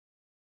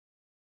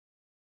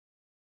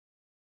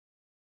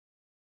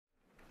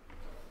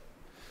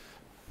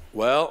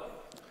Well,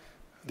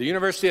 the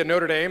University of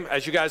Notre Dame,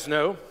 as you guys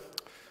know,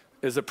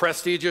 is a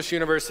prestigious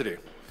university.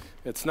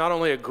 It's not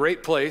only a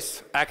great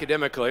place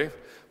academically,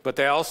 but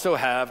they also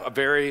have a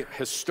very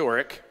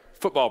historic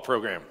football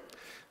program.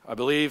 I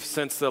believe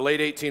since the late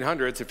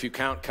 1800s, if you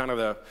count kind of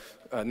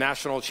the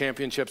national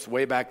championships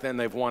way back then,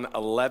 they've won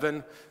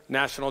 11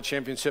 national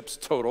championships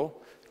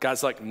total.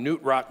 Guys like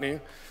Newt Rockne,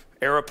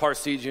 Ara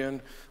Parseghian,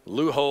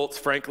 Lou Holtz,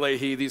 Frank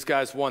Leahy, these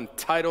guys won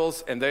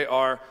titles and they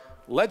are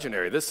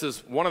legendary. This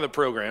is one of the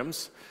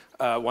programs.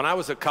 When I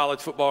was a college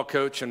football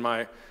coach in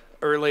my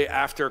early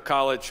after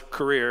college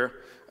career,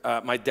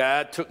 my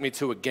dad took me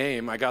to a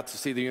game. I got to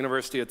see the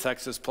University of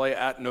Texas play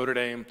at Notre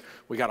Dame.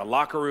 We got a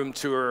locker room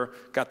tour,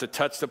 got to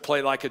touch the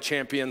play like a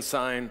champion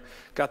sign,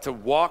 got to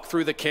walk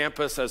through the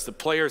campus as the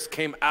players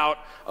came out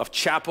of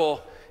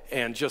chapel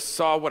and just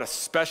saw what a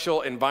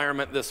special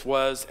environment this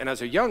was. And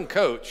as a young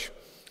coach,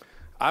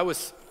 I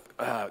was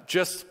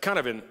just kind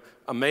of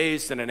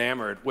amazed and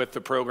enamored with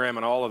the program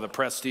and all of the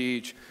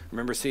prestige. I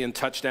remember seeing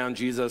Touchdown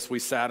Jesus. We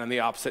sat in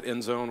the opposite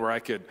end zone where I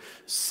could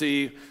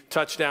see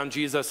Touchdown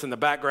Jesus in the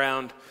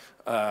background.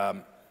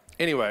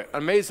 Anyway,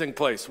 amazing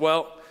place.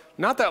 Well,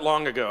 not that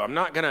long ago, I'm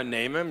not going to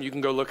name him. You can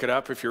go look it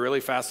up if you're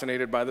really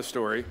fascinated by the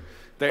story.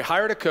 They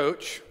hired a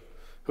coach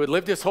who had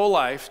lived his whole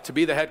life to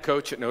be the head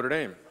coach at Notre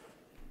Dame.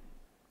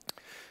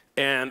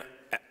 And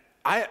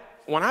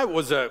when I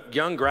was a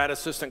young grad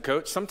assistant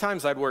coach,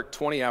 sometimes I'd work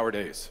 20-hour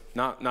days,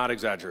 not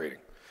exaggerating.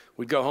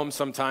 We'd go home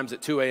sometimes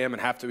at 2 a.m.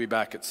 and have to be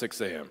back at 6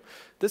 a.m.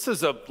 This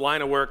is a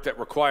line of work that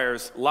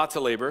requires lots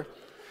of labor.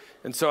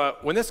 And so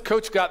when this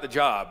coach got the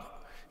job,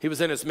 he was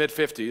in his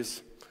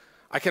mid-50s.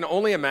 I can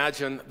only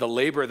imagine the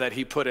labor that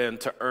he put in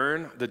to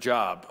earn the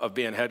job of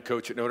being head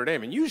coach at Notre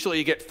Dame. And usually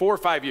you get 4 or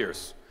 5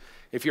 years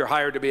if you're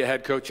hired to be a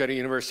head coach at a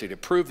university to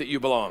prove that you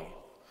belong.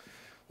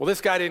 Well,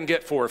 this guy didn't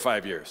get 4 or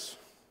 5 years.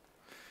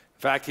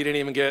 In fact, he didn't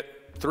even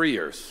get 3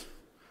 years,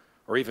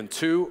 or even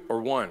 2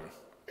 or 1.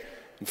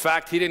 In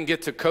fact, he didn't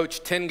get to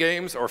coach 10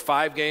 games or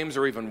 5 games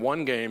or even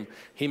 1 game.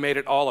 He made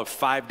it all of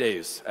 5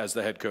 days as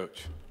the head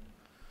coach.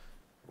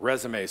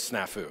 Resume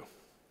snafu.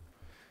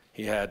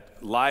 He had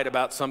lied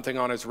about something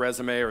on his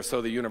resume, or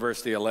so the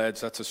university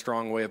alleged. That's a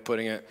strong way of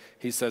putting it.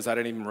 He says, I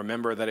didn't even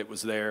remember that it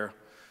was there.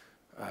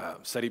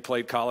 Said he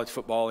played college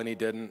football and he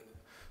didn't.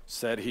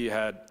 Said he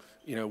had,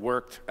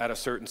 worked at a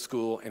certain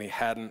school and he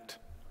hadn't.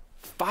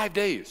 5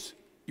 days.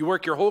 You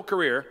work your whole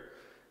career,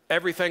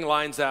 everything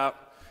lines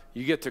out,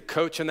 you get to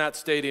coach in that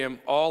stadium,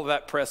 all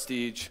that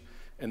prestige,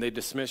 and they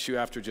dismiss you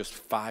after just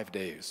 5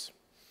 days.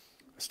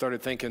 I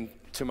started thinking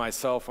to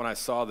myself when I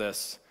saw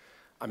this,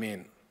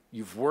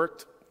 you've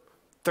worked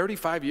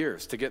 35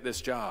 years to get this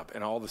job,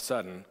 and all of a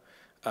sudden,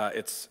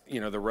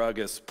 the rug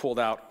is pulled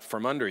out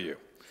from under you.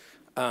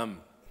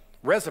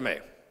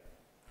 Resume.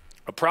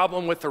 A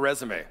problem with the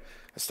resume.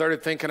 I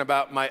started thinking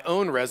about my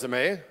own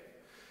resume.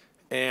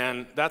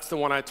 And that's the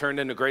one I turned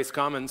into Grace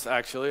Commons,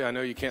 actually. I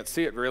know you can't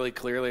see it really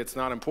clearly. It's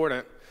not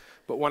important.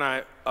 But when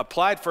I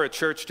applied for a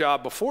church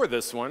job before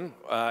this one,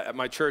 at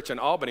my church in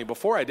Albany,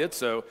 before I did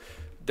so,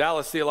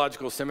 Dallas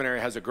Theological Seminary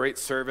has a great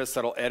service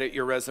that'll edit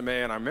your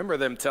resume. And I remember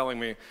them telling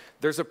me,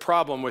 there's a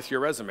problem with your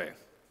resume.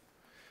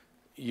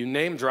 You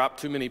name drop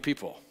too many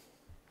people.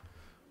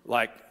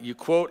 Like, you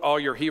quote all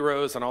your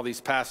heroes and all these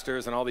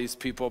pastors and all these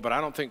people, but I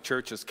don't think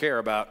churches care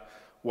about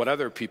what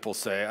other people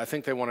say. I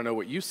think they want to know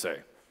what you say.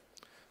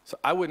 So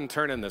I wouldn't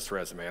turn in this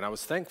resume, and I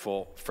was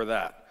thankful for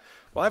that.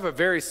 Well, I have a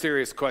very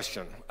serious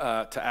question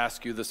to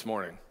ask you this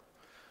morning.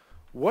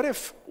 What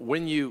if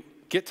when you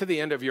get to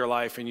the end of your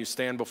life and you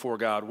stand before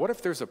God, what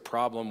if there's a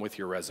problem with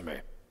your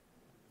resume?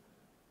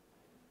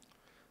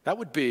 That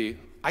would be,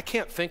 I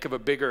can't think of a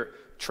bigger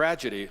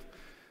tragedy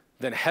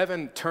than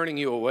heaven turning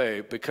you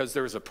away because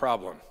there's a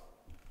problem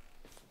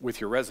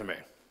with your resume.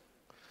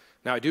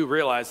 Now, I do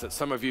realize that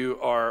some of you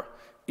are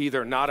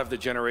either not of the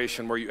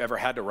generation where you ever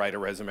had to write a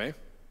resume.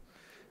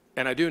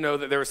 And I do know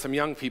that there are some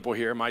young people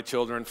here, my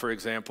children, for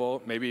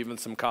example, maybe even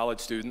some college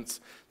students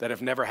that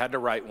have never had to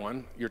write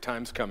one. Your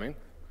time's coming.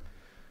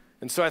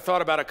 And so I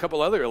thought about a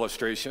couple other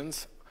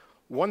illustrations.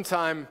 One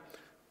time,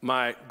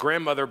 my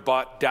grandmother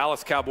bought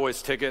Dallas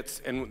Cowboys tickets,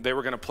 and they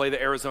were going to play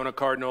the Arizona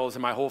Cardinals,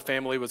 and my whole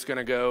family was going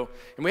to go.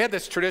 And we had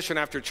this tradition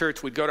after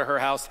church. We'd go to her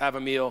house, have a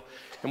meal,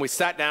 and we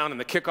sat down, and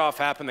the kickoff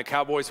happened. The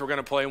Cowboys were going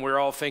to play, and we were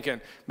all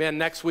thinking, man,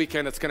 next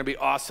weekend it's going to be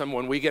awesome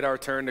when we get our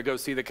turn to go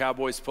see the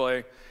Cowboys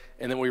play.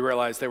 And then we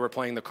realized they were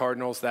playing the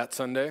Cardinals that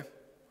Sunday.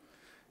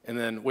 And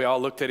then we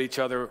all looked at each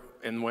other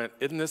and went,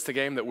 isn't this the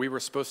game that we were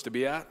supposed to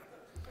be at?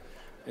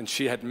 And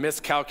she had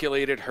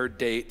miscalculated her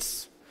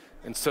dates.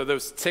 And so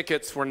those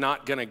tickets were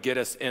not going to get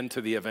us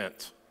into the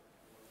event.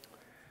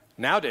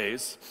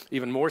 Nowadays,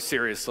 even more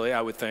seriously,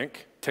 I would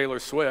think, Taylor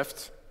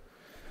Swift,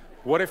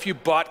 what if you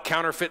bought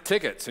counterfeit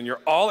tickets and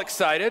you're all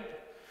excited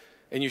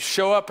and you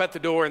show up at the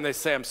door and they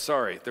say, I'm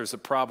sorry, there's a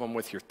problem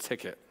with your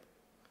ticket.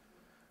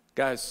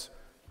 Guys,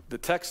 the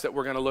text that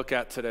we're going to look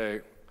at today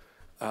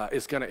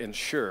is going to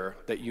ensure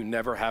that you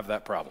never have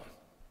that problem.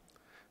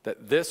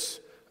 That this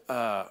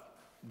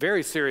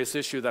very serious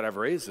issue that I've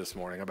raised this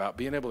morning about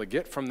being able to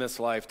get from this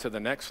life to the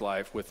next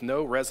life with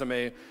no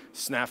resume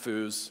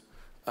snafus.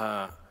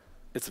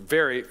 It's a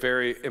very,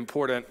 very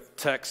important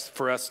text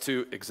for us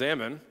to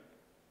examine.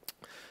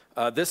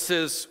 This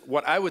is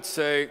what I would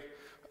say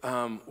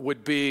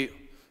would be,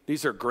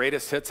 these are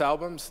greatest hits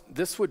albums.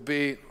 This would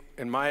be,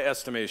 in my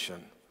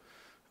estimation,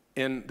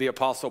 in the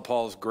Apostle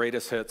Paul's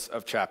greatest hits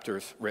of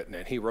chapters written,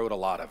 and he wrote a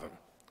lot of them.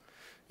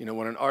 You know,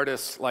 when an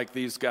artist like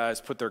these guys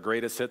put their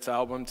greatest hits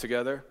album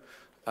together,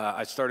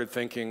 I started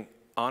thinking,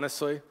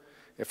 honestly,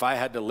 if I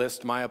had to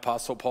list my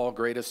Apostle Paul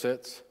greatest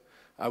hits,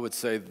 I would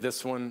say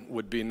this one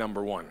would be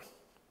number one.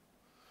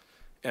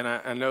 And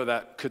I know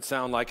that could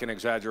sound like an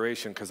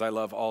exaggeration because I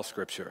love all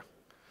Scripture.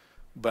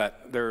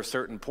 But there are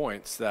certain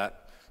points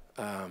that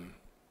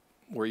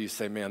where you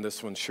say, man,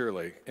 this one's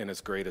surely in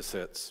his greatest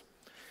hits.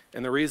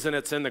 And the reason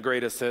it's in the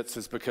greatest hits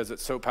is because it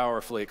so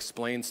powerfully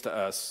explains to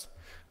us,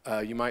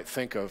 you might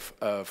think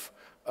of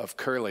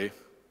Curly,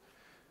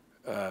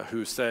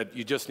 who said,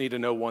 you just need to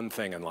know one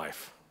thing in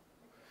life.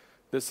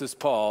 This is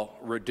Paul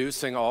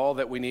reducing all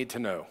that we need to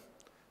know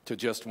to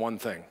just one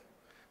thing,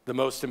 the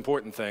most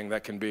important thing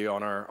that can be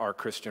on our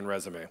Christian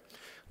resume.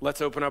 Let's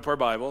open up our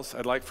Bibles.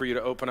 I'd like for you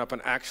to open up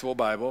an actual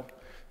Bible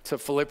to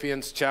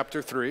Philippians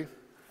chapter 3.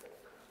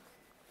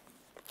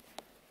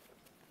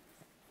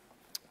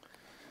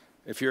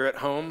 If you're at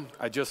home,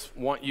 I just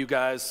want you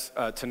guys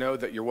to know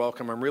that you're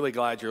welcome. I'm really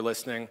glad you're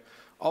listening.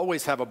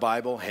 Always have a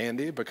Bible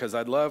handy because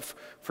I'd love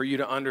for you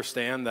to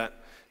understand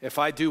that if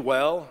I do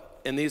well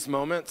in these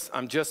moments,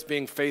 I'm just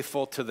being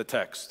faithful to the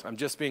text. I'm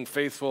just being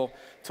faithful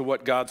to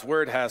what God's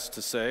Word has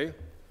to say.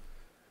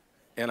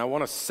 And I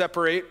want to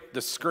separate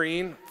the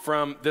screen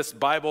from this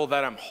Bible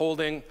that I'm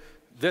holding.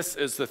 This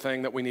is the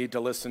thing that we need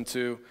to listen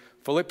to.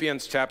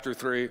 Philippians chapter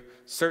 3,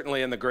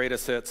 certainly in the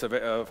greatest hits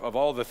of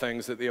all the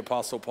things that the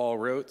Apostle Paul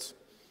wrote.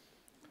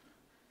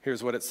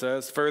 Here's what it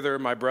says. Further,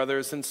 my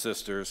brothers and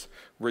sisters,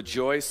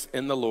 rejoice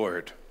in the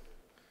Lord.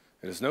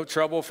 It is no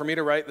trouble for me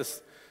to write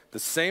the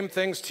same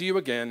things to you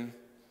again.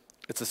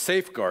 It's a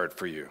safeguard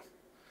for you.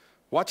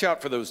 Watch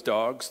out for those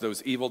dogs,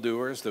 those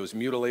evildoers, those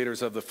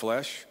mutilators of the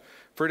flesh.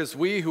 For it is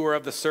we who are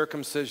of the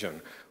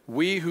circumcision,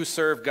 we who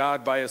serve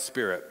God by His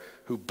Spirit,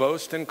 who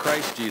boast in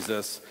Christ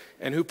Jesus,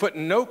 and who put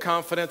no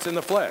confidence in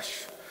the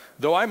flesh,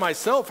 though I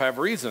myself have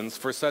reasons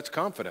for such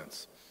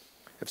confidence.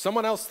 If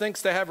someone else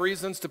thinks they have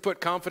reasons to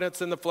put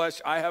confidence in the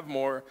flesh, I have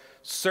more.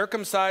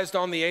 Circumcised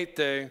on the 8th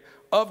day,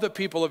 of the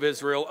people of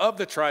Israel, of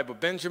the tribe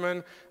of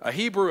Benjamin, a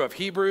Hebrew of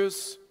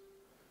Hebrews,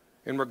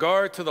 in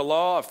regard to the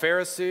law, a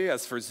Pharisee,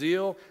 as for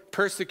zeal,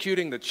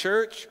 persecuting the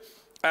church,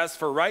 as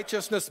for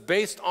righteousness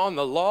based on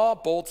the law,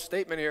 bold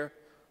statement here,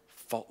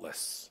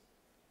 faultless.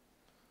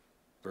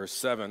 Verse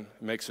 7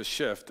 makes a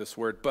shift, this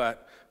word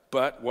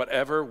but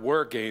whatever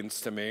were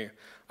gains to me,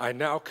 I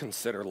now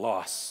consider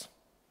loss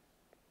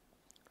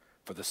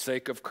for the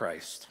sake of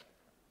Christ.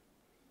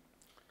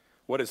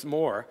 What is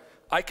more,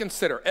 I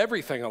consider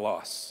everything a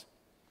loss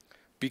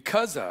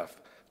because of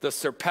the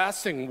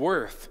surpassing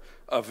worth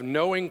of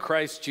knowing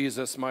Christ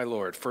Jesus my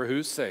Lord, for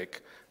whose sake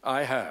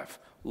I have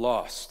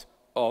lost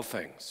all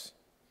things.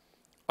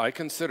 I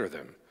consider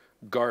them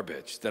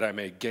garbage that I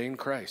may gain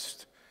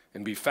Christ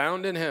and be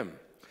found in Him,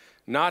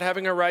 not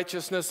having a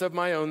righteousness of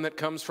my own that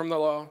comes from the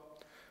law,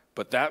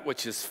 but that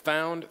which is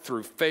found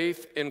through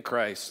faith in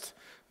Christ,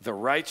 the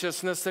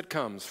righteousness that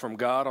comes from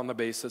God on the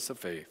basis of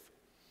faith.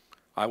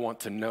 I want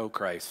to know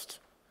Christ.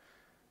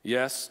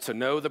 Yes, to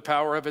know the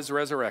power of His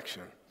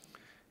resurrection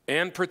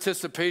and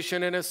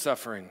participation in His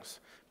sufferings,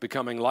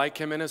 becoming like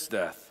Him in His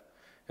death,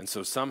 and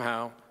so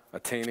somehow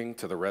attaining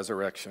to the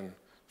resurrection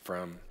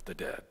from the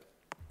dead.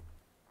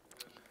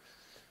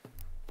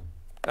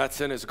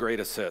 That's in his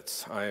greatest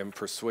hits, I am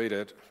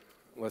persuaded.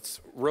 Let's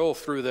roll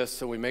through this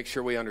so we make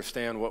sure we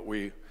understand what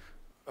we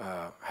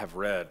have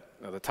read.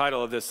 Now, the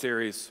title of this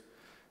series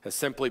has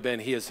simply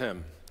been He is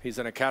Him. He's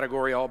in a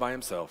category all by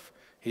himself.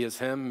 He is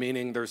Him,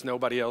 meaning there's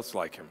nobody else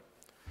like Him.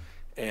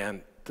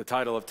 And the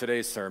title of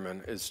today's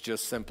sermon is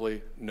just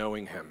simply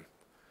knowing Him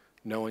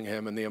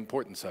and the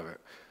importance of it.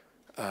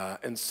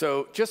 And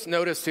so just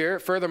notice here,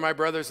 further, my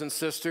brothers and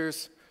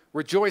sisters,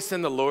 rejoice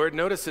in the Lord.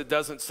 Notice it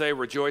doesn't say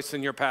rejoice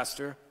in your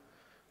pastor,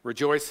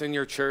 rejoice in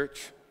your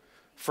church.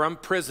 From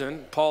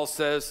prison, Paul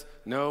says,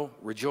 no,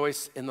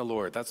 rejoice in the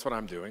Lord. That's what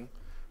I'm doing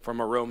from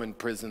a Roman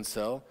prison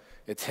cell.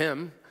 It's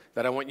Him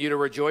that I want you to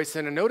rejoice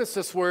in. And notice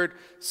this word,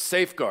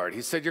 safeguard.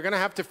 He said, you're going to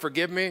have to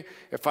forgive me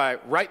if I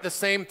write the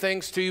same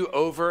things to you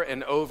over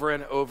and over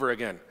and over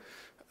again.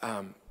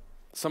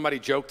 Somebody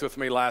joked with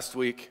me last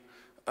week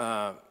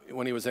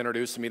when he was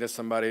introducing me to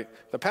somebody.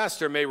 The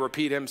pastor may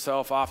repeat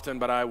himself often,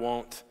 but I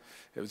won't.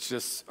 It was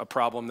just a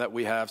problem that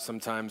we have.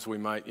 Sometimes we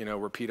might,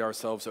 repeat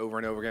ourselves over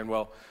and over again.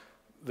 Well,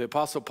 the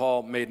Apostle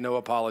Paul made no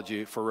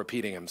apology for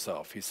repeating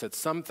himself. He said,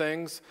 some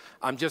things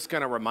I'm just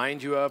going to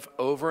remind you of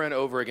over and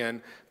over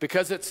again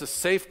because it's a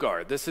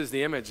safeguard. This is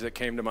the image that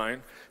came to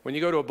mind. When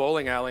you go to a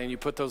bowling alley and you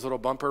put those little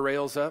bumper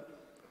rails up,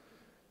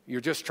 you're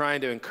just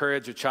trying to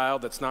encourage a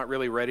child that's not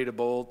really ready to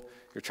bowl.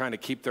 You're trying to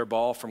keep their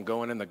ball from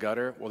going in the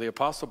gutter. Well, the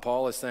Apostle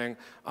Paul is saying,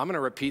 I'm going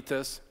to repeat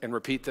this and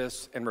repeat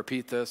this and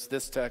repeat this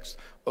text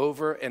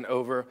over and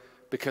over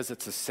because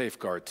it's a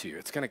safeguard to you.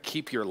 It's going to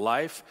keep your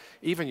life,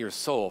 even your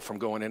soul, from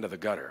going into the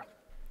gutter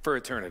for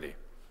eternity.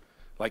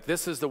 Like,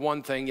 this is the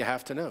one thing you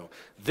have to know.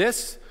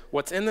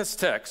 What's in this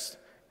text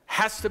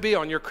has to be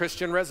on your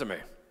Christian resume.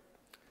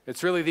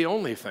 It's really the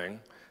only thing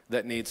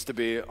that needs to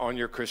be on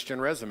your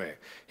Christian resume.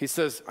 He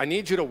says, I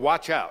need you to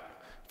watch out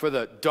for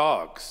the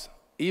dogs,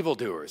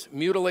 evildoers,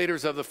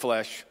 mutilators of the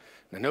flesh.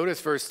 Now notice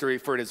verse 3,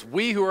 for it is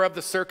we who are of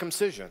the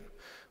circumcision,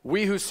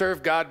 we who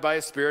serve God by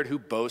a spirit, who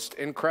boast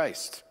in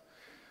Christ.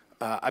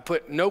 I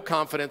put no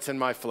confidence in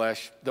my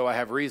flesh, though I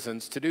have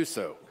reasons to do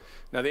so.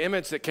 Now the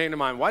image that came to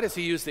mind, why does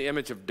he use the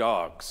image of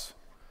dogs?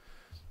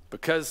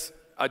 Because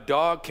a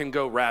dog can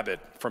go rabid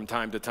from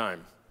time to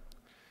time.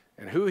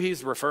 And who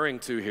he's referring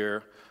to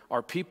here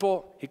are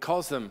people, he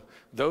calls them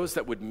those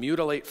that would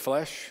mutilate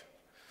flesh.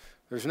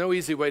 There's no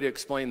easy way to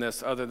explain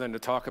this other than to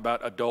talk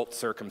about adult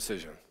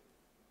circumcision.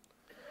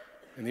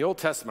 In the Old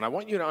Testament, I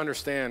want you to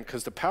understand,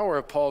 because the power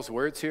of Paul's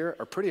words here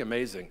are pretty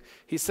amazing.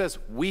 He says,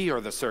 we are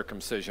the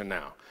circumcision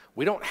now.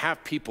 We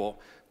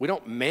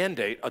don't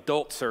mandate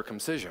adult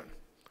circumcision.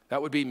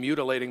 That would be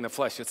mutilating the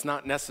flesh. It's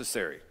not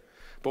necessary.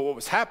 But what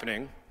was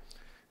happening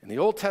in the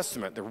Old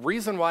Testament, the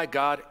reason why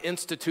God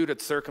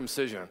instituted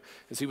circumcision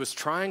is he was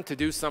trying to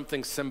do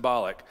something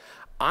symbolic.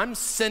 I'm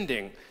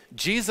sending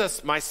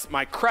Jesus,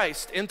 my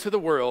Christ, into the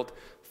world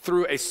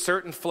through a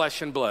certain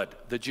flesh and blood,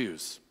 the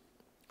Jews.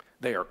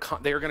 They are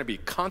going to be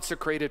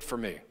consecrated for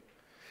me.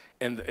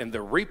 And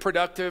the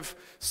reproductive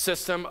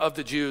system of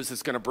the Jews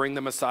is going to bring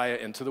the Messiah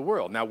into the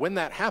world. Now, when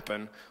that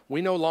happened,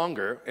 we no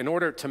longer, in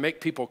order to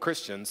make people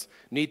Christians,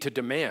 need to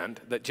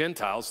demand that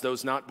Gentiles,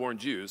 those not born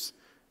Jews,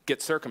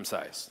 get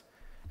circumcised.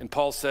 And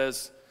Paul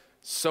says,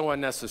 so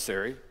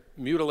unnecessary,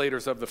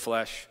 mutilators of the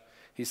flesh.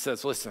 He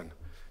says, listen,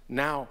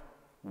 now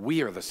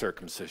we are the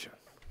circumcision.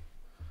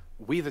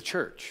 We the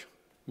church,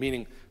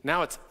 meaning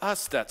now it's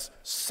us that's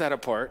set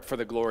apart for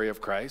the glory of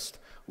Christ.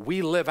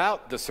 We live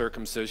out the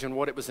circumcision,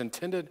 what it was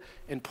intended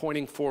and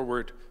pointing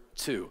forward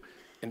to.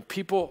 And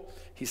people,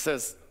 he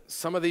says,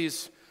 some of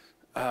these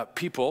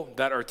people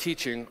that are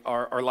teaching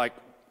are like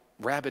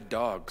rabid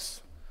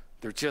dogs.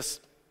 They're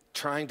just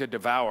trying to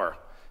devour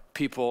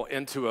people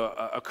into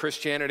a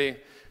Christianity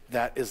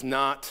that is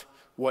not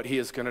what he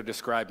is going to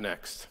describe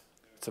next.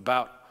 It's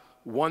about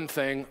one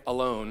thing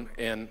alone,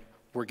 and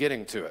we're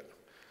getting to it.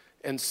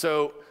 And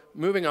so,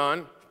 moving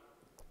on,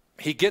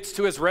 he gets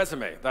to his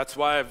resume. That's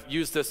why I've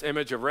used this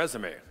image of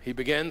resume. He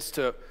begins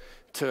to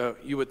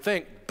you would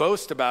think,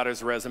 boast about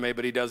his resume,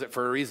 but he does it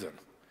for a reason.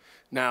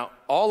 Now,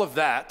 all of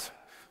that,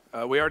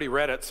 we already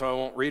read it, so I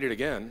won't read it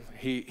again.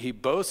 He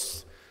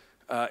boasts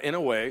in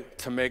a way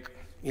to make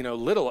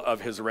little of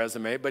his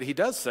resume, but he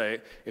does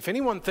say, if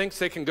anyone thinks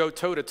they can go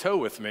toe-to-toe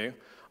with me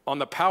on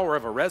the power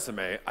of a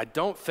resume, I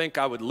don't think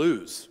I would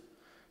lose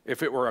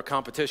if it were a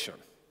competition.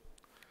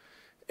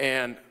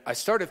 And I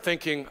started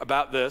thinking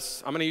about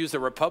this. I'm going to use a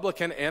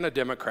Republican and a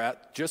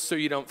Democrat, just so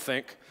you don't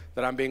think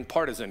that I'm being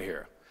partisan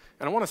here.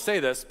 And I want to say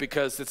this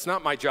because it's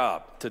not my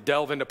job to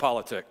delve into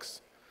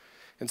politics.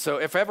 And so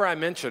if ever I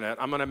mention it,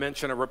 I'm going to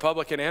mention a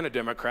Republican and a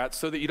Democrat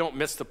so that you don't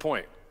miss the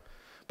point.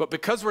 But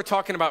because we're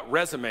talking about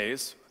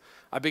resumes,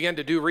 I began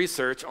to do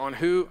research on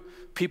who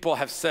people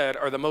have said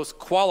are the most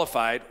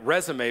qualified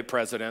resume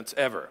presidents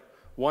ever.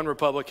 One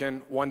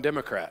Republican, one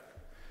Democrat.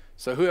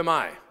 So who am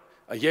I?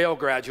 A Yale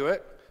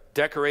graduate,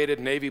 decorated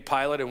Navy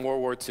pilot in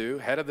World War II,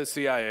 head of the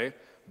CIA,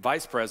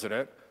 vice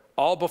president,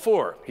 all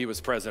before he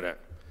was president.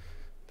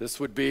 This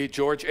would be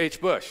George H.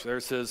 Bush.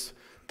 There's his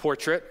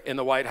portrait in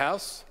the White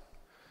House.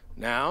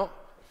 Now,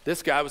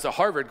 this guy was a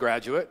Harvard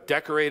graduate,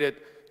 decorated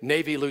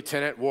Navy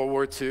lieutenant, World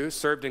War II,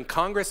 served in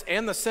Congress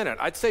and the Senate.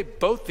 I'd say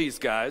both these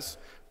guys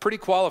pretty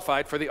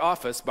qualified for the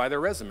office by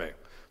their resume.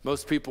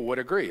 Most people would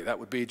agree. That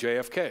would be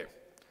JFK.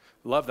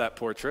 Love that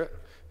portrait.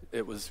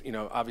 It was,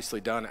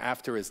 obviously done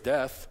after his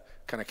death.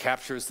 Kind of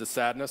captures the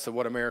sadness of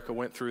what America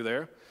went through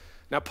there.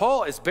 Now,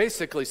 Paul is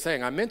basically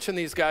saying, I mention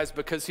these guys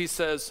because he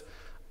says,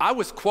 I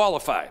was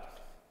qualified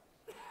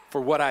for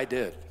what I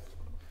did.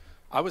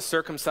 I was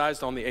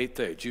circumcised on the 8th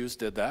day. Jews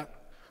did that.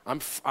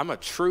 I'm a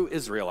true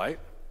Israelite.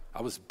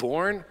 I was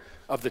born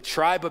of the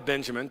tribe of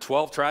Benjamin,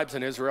 12 tribes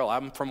in Israel.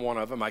 I'm from one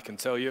of them. I can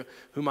tell you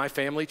who my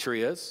family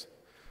tree is.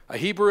 A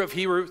Hebrew of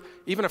Hebrews,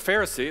 even a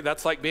Pharisee.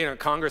 That's like being a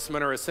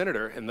congressman or a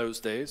senator in those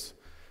days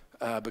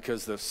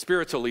because the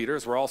spiritual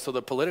leaders were also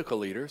the political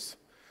leaders.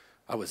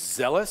 I was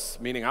zealous,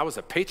 meaning I was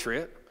a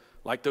patriot,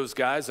 like those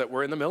guys that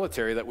were in the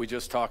military that we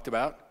just talked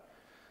about.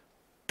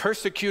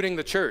 Persecuting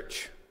the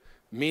church,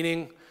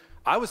 meaning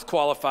I was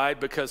qualified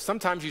because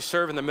sometimes you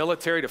serve in the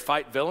military to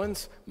fight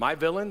villains. My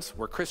villains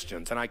were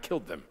Christians, and I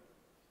killed them.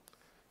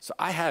 So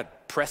I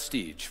had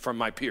prestige from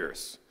my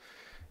peers.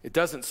 It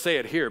doesn't say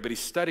it here, but he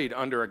studied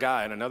under a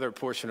guy. In another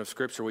portion of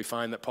Scripture, we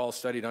find that Paul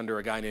studied under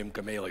a guy named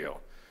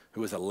Gamaliel,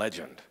 who was a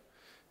legend.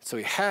 So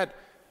he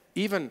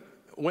even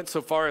went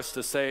so far as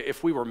to say,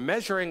 if we were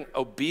measuring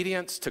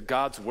obedience to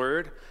God's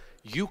word,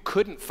 you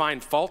couldn't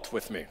find fault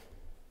with me.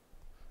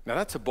 Now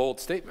that's a bold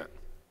statement.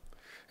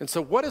 And so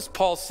what does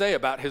Paul say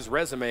about his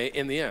resume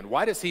in the end?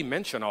 Why does he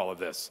mention all of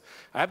this?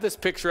 I have this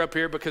picture up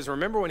here because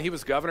remember when he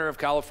was governor of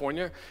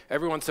California,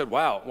 everyone said,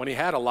 wow, when he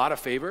had a lot of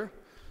favor,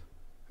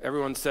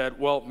 everyone said,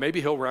 well, maybe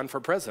he'll run for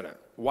president.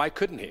 Why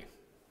couldn't he?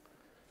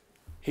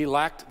 He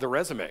lacked the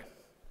resume.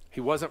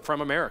 He wasn't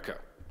from America.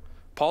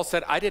 Paul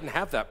said, I didn't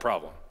have that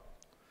problem.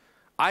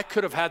 I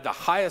could have had the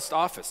highest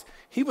office.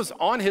 He was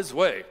on his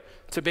way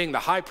to being the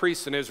high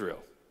priest in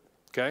Israel,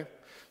 okay?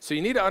 So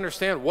you need to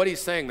understand what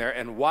he's saying there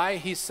and why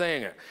he's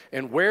saying it.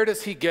 And where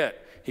does he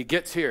get? He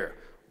gets here.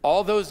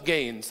 All those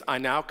gains I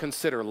now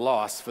consider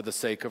loss for the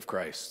sake of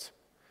Christ.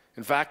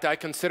 In fact, I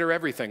consider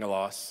everything a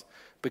loss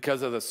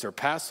because of the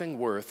surpassing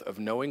worth of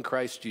knowing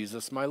Christ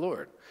Jesus my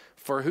Lord,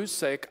 for whose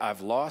sake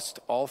I've lost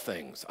all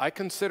things. I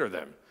consider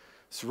them.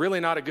 It's really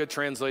not a good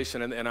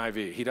translation in the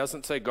NIV. He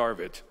doesn't say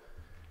garbage.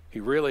 He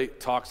really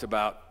talks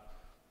about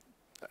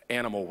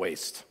animal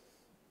waste.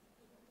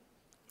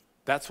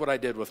 That's what I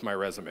did with my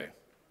resume.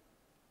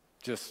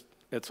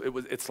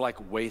 It's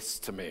like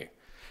waste to me.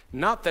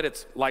 Not that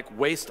it's like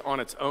waste on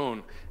its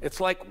own.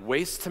 It's like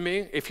waste to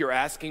me if you're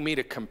asking me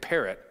to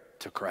compare it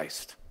to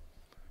Christ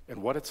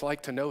and what it's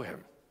like to know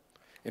him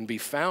and be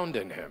found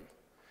in him.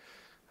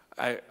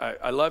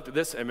 I loved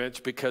this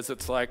image because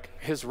it's like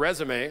his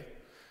resume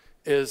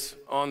is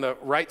on the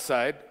right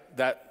side,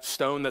 that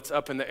stone that's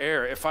up in the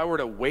air. If I were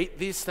to weight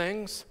these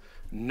things,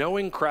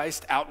 knowing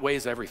Christ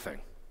outweighs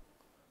everything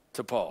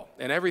to Paul.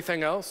 And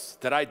everything else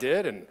that I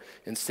did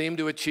and seemed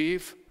to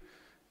achieve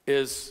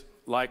is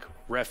like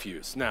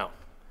refuse. Now,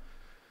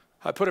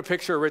 I put a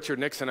picture of Richard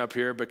Nixon up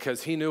here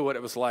because he knew what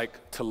it was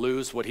like to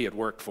lose what he had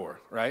worked for,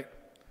 right?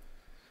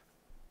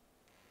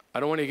 I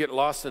don't want to get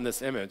lost in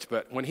this image,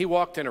 but when he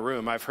walked in a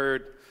room, I've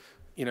heard,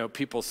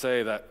 people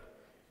say that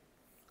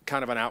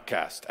kind of an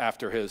outcast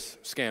after his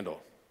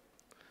scandal.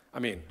 I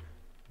mean,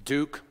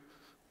 Duke,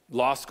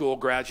 law school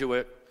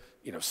graduate,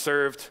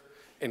 served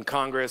in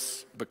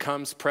Congress,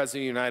 becomes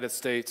president of the United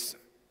States,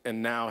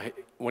 and now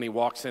when he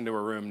walks into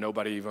a room,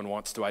 nobody even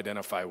wants to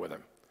identify with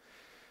him.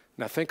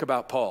 Now think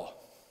about Paul.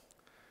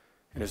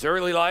 In his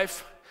early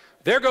life,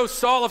 there goes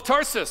Saul of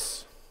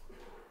Tarsus.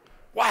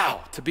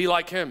 Wow, to be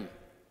like him.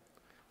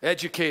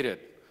 Educated,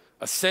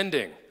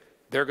 ascending,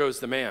 there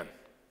goes the man.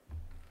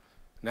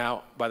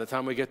 Now, by the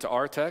time we get to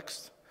our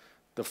text,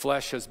 the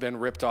flesh has been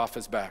ripped off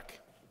his back.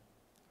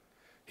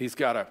 He's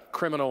got a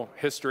criminal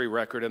history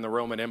record in the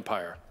Roman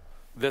Empire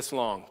this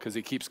long because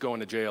he keeps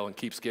going to jail and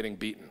keeps getting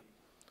beaten.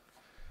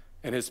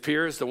 And his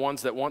peers, the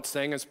ones that once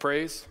sang his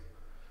praise,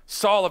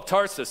 Saul of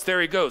Tarsus,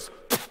 there he goes.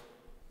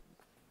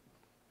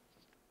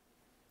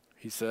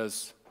 He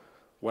says,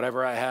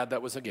 whatever I had,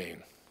 that was a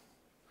gain.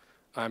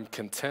 I'm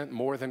content,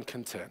 more than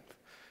content,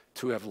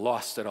 to have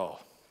lost it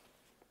all.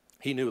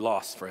 He knew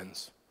loss,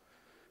 friends.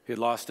 He had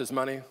lost his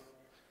money.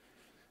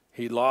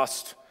 He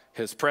lost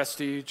his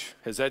prestige.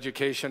 His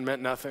education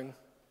meant nothing.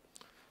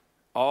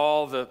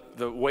 All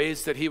the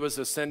ways that he was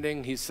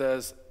ascending, he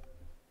says,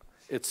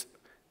 it's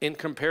in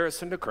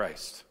comparison to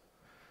Christ.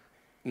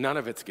 None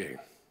of it's gain.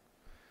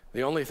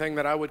 The only thing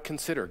that I would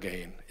consider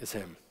gain is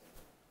him,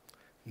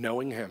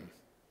 knowing him.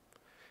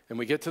 And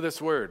we get to this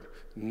word,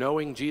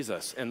 knowing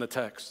Jesus, in the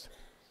text.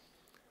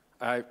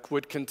 I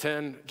would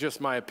contend,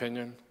 just my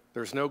opinion,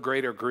 there's no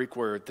greater Greek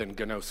word than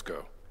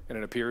gnosko, and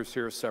it appears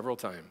here several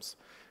times.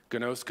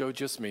 Gnosko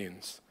just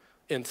means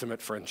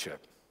intimate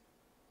friendship,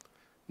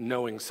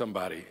 knowing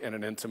somebody in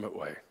an intimate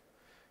way.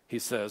 He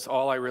says,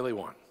 all I really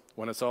want,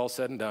 when it's all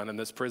said and done in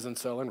this prison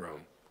cell in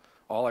Rome,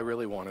 all I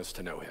really want is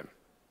to know him.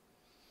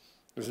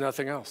 There's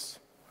nothing else.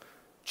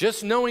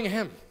 Just knowing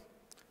him,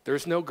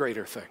 there's no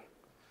greater thing.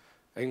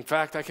 In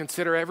fact, I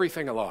consider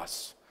everything a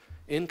loss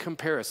in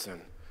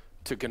comparison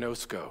to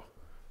gnosko,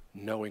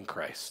 knowing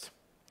Christ.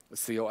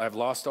 I've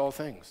lost all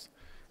things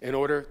in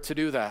order to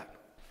do that.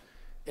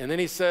 And then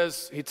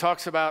he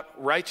talks about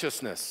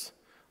righteousness.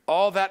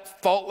 All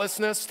that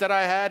faultlessness that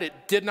I had, it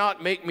did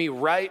not make me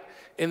right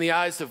in the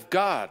eyes of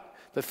God.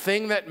 The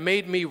thing that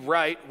made me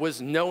right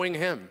was knowing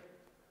him.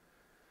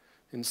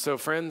 And so,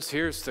 friends,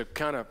 here's the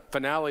kind of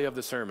finale of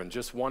the sermon,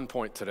 just one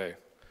point today.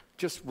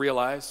 Just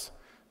realize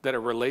that a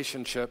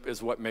relationship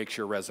is what makes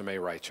your resume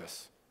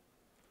righteous.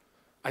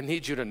 I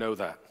need you to know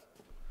that.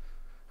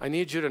 I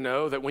need you to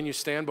know that when you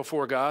stand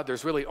before God,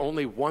 there's really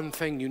only one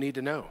thing you need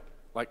to know,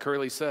 like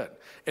Curly said.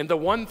 And the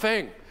one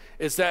thing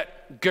is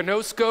that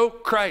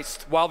gnosko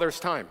Christ while there's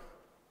time.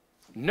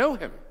 Know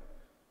him.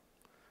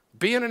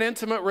 Be in an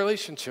intimate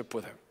relationship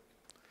with him.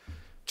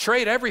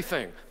 Trade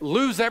everything,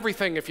 lose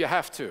everything if you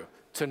have to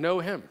know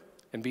him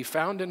and be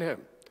found in him.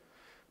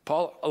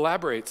 Paul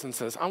elaborates and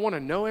says, I want to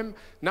know him,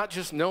 not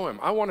just know him.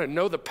 I want to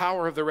know the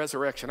power of the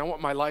resurrection. I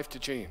want my life to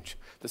change.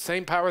 The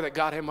same power that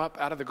got him up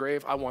out of the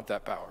grave, I want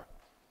that power.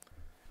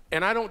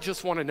 And I don't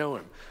just want to know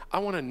him. I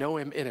want to know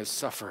him in his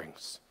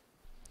sufferings.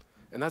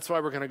 And that's why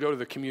we're going to go to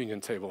the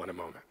communion table in a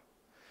moment.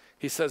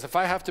 He says, if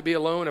I have to be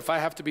alone, if I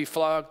have to be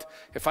flogged,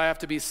 if I have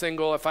to be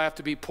single, if I have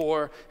to be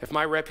poor, if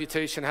my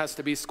reputation has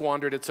to be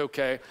squandered, it's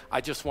okay.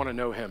 I just want to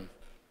know him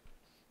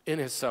in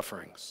his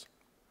sufferings.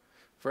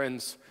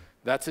 Friends,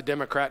 That's a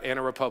Democrat and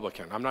a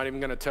Republican. I'm not even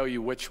going to tell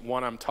you which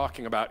one I'm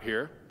talking about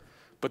here,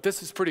 but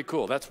this is pretty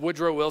cool. That's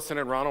Woodrow Wilson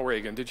and Ronald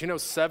Reagan. Did you know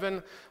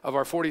 7 of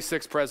our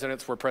 46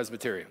 presidents were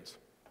Presbyterians?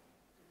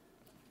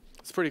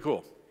 It's pretty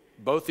cool.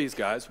 Both these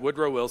guys,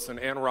 Woodrow Wilson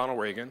and Ronald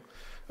Reagan,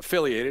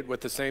 affiliated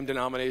with the same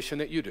denomination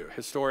that you do,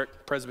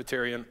 historic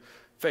Presbyterian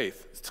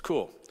faith. It's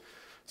cool.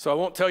 So I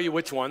won't tell you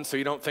which one, so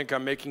you don't think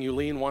I'm making you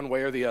lean one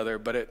way or the other,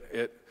 but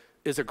it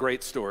is a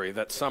great story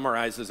that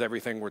summarizes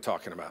everything we're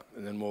talking about,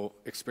 and then we'll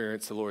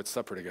experience the Lord's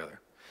Supper together.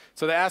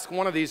 So they asked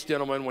one of these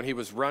gentlemen when he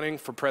was running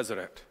for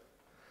president,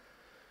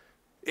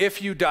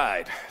 if you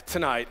died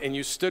tonight and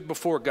you stood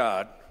before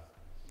God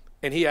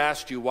and he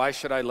asked you, why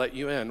should I let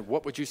you in,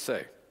 what would you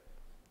say?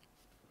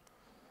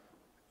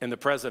 And the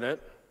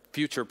president,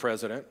 future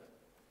president,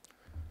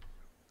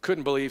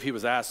 couldn't believe he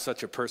was asked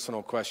such a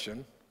personal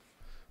question.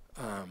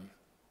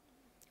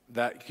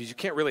 Because you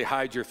can't really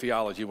hide your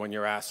theology when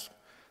you're asked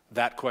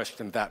that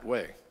question that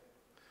way.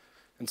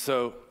 And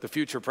so the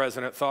future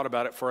president thought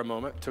about it for a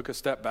moment, took a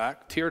step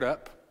back, teared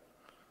up,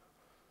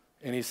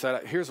 and he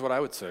said, here's what I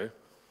would say.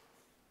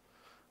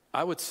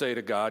 I would say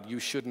to God, you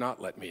should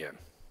not let me in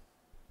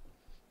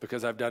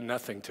because I've done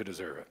nothing to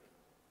deserve it.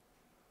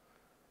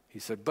 He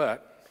said,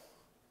 but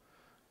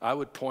I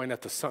would point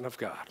at the Son of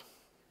God,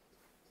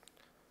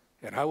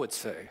 and I would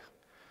say,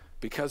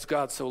 because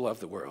God so loved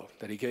the world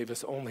that he gave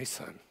his only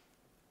Son,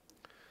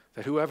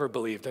 that whoever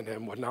believed in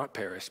him would not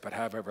perish but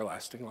have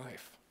everlasting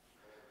life.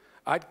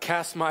 I'd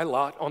cast my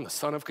lot on the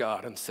Son of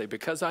God and say,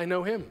 because I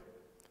know him,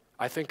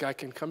 I think I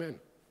can come in.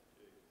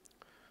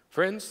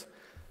 Friends,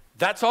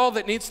 that's all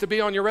that needs to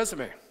be on your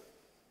resume.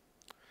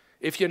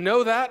 If you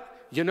know that,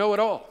 you know it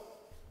all.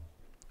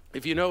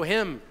 If you know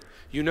him,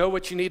 you know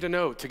what you need to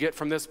know to get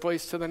from this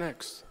place to the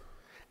next.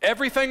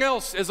 Everything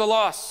else is a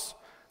loss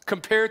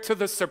compared to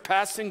the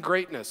surpassing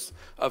greatness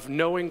of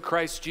knowing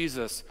Christ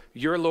Jesus,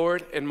 your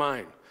Lord and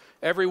mine.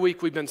 Every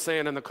week we've been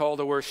saying in the call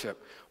to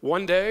worship,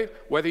 one day,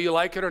 whether you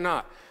like it or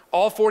not,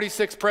 all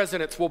 46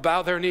 presidents will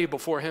bow their knee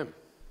before him.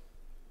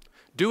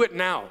 Do it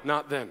now,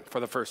 not then,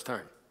 for the first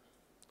time.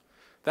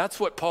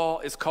 That's what Paul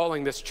is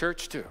calling this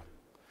church to.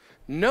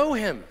 Know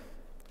him.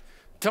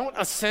 Don't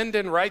ascend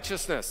in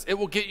righteousness. It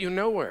will get you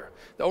nowhere.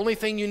 The only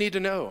thing you need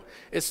to know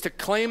is to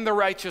claim the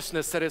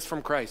righteousness that is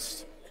from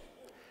Christ.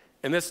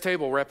 And this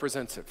table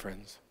represents it,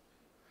 friends.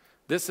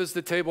 This is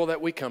the table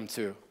that we come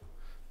to.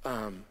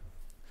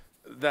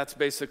 That's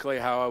basically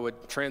how I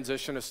would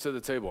transition us to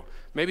the table.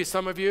 Maybe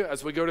some of you,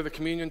 as we go to the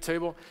communion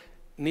table,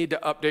 need to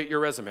update your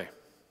resume.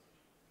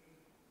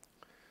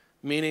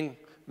 Meaning,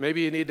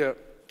 maybe you need to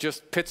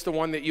just pitch the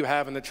one that you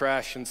have in the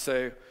trash and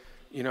say,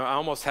 you know, I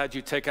almost had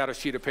you take out a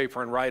sheet of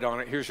paper and write on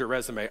it, here's your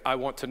resume, I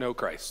want to know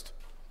Christ.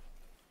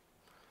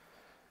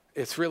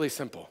 It's really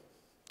simple.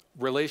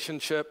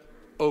 Relationship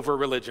over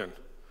religion.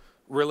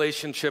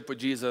 Relationship with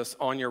Jesus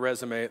on your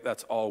resume,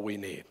 that's all we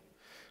need.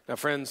 Now,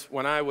 friends,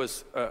 when I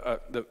was,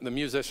 the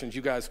musicians,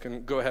 you guys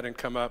can go ahead and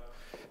come up.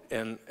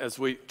 And as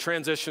we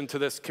transition to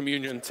this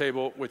communion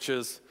table, which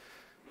is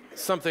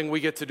something we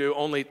get to do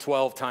only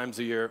 12 times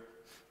a year.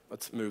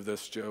 Let's move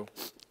this, Joe.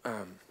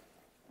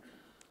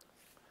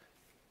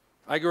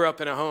 I grew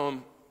up in a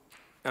home,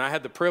 and I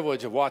had the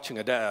privilege of watching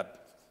a dad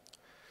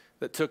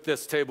that took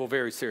this table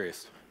very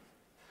serious.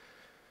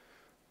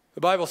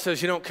 The Bible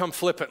says you don't come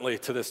flippantly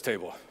to this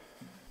table.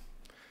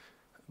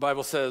 The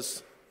Bible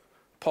says,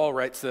 Paul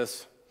writes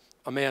this,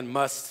 a man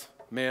must,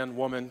 man,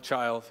 woman,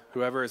 child,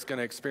 whoever is going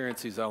to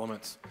experience these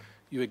elements,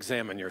 you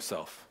examine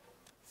yourself.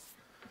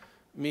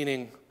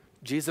 Meaning,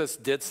 Jesus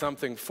did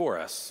something for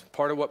us.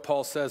 Part of what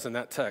Paul says in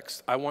that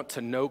text, I want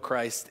to know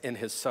Christ in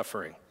his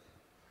suffering.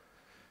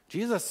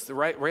 Jesus, the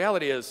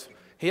reality is,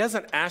 he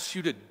hasn't asked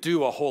you to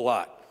do a whole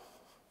lot.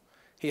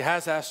 He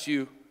has asked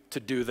you to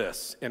do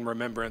this in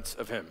remembrance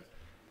of him.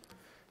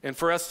 And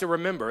for us to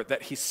remember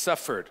that he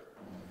suffered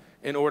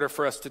in order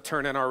for us to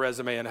turn in our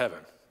resume in heaven.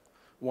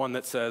 One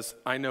that says,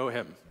 I know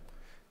him.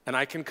 And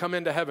I can come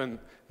into heaven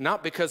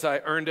not because I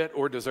earned it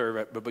or deserve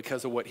it, but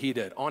because of what he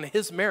did. On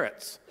his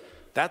merits.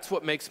 That's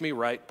what makes me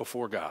right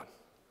before God.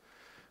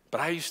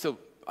 But I used to,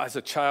 as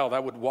a child, I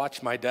would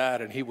watch my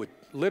dad and he would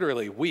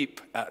literally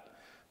weep at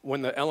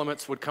when the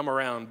elements would come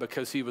around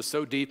because he was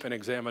so deep in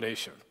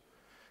examination.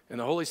 And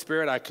the Holy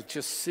Spirit, I could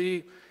just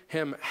see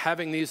him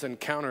having these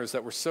encounters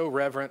that were so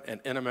reverent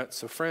and intimate.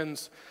 So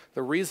friends,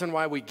 the reason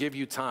why we give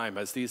you time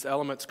as these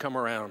elements come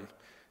around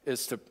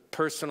is to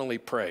personally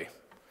pray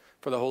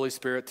for the Holy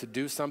Spirit to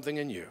do something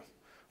in you,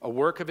 a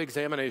work of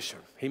examination.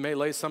 He may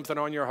lay something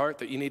on your heart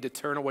that you need to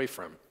turn away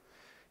from.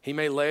 He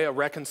may lay a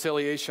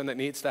reconciliation that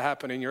needs to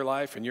happen in your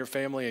life and your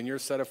family and your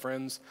set of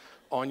friends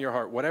on your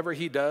heart. Whatever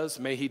he does,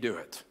 may he do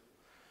it.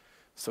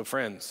 So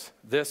friends,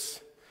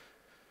 this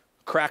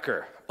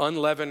cracker,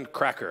 unleavened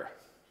cracker,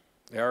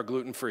 they are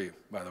gluten-free,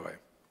 by the way.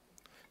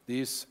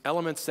 These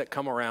elements that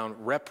come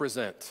around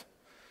represent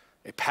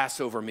a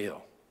Passover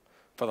meal.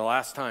 For the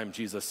last time,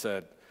 Jesus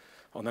said,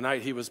 on the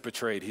night he was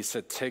betrayed, he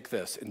said, take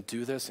this and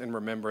do this in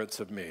remembrance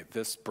of me.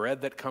 This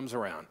bread that comes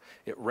around,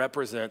 it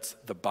represents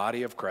the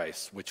body of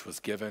Christ, which was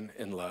given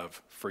in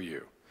love for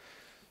you.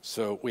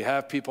 So we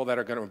have people that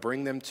are going to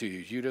bring them to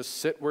you. You just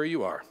sit where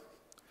you are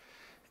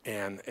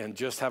and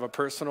just have a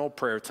personal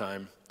prayer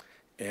time.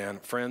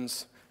 And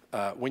friends,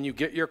 when you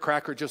get your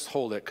cracker, just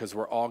hold it because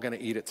we're all going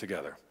to eat it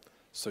together.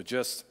 So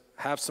just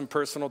have some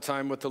personal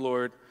time with the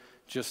Lord.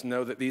 Just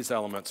know that these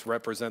elements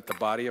represent the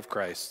body of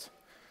Christ.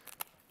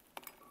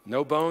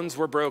 No bones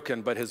were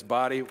broken, but his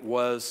body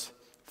was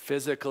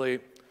physically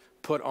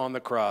put on the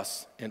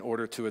cross in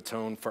order to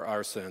atone for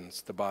our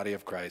sins, the body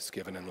of Christ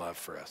given in love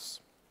for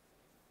us.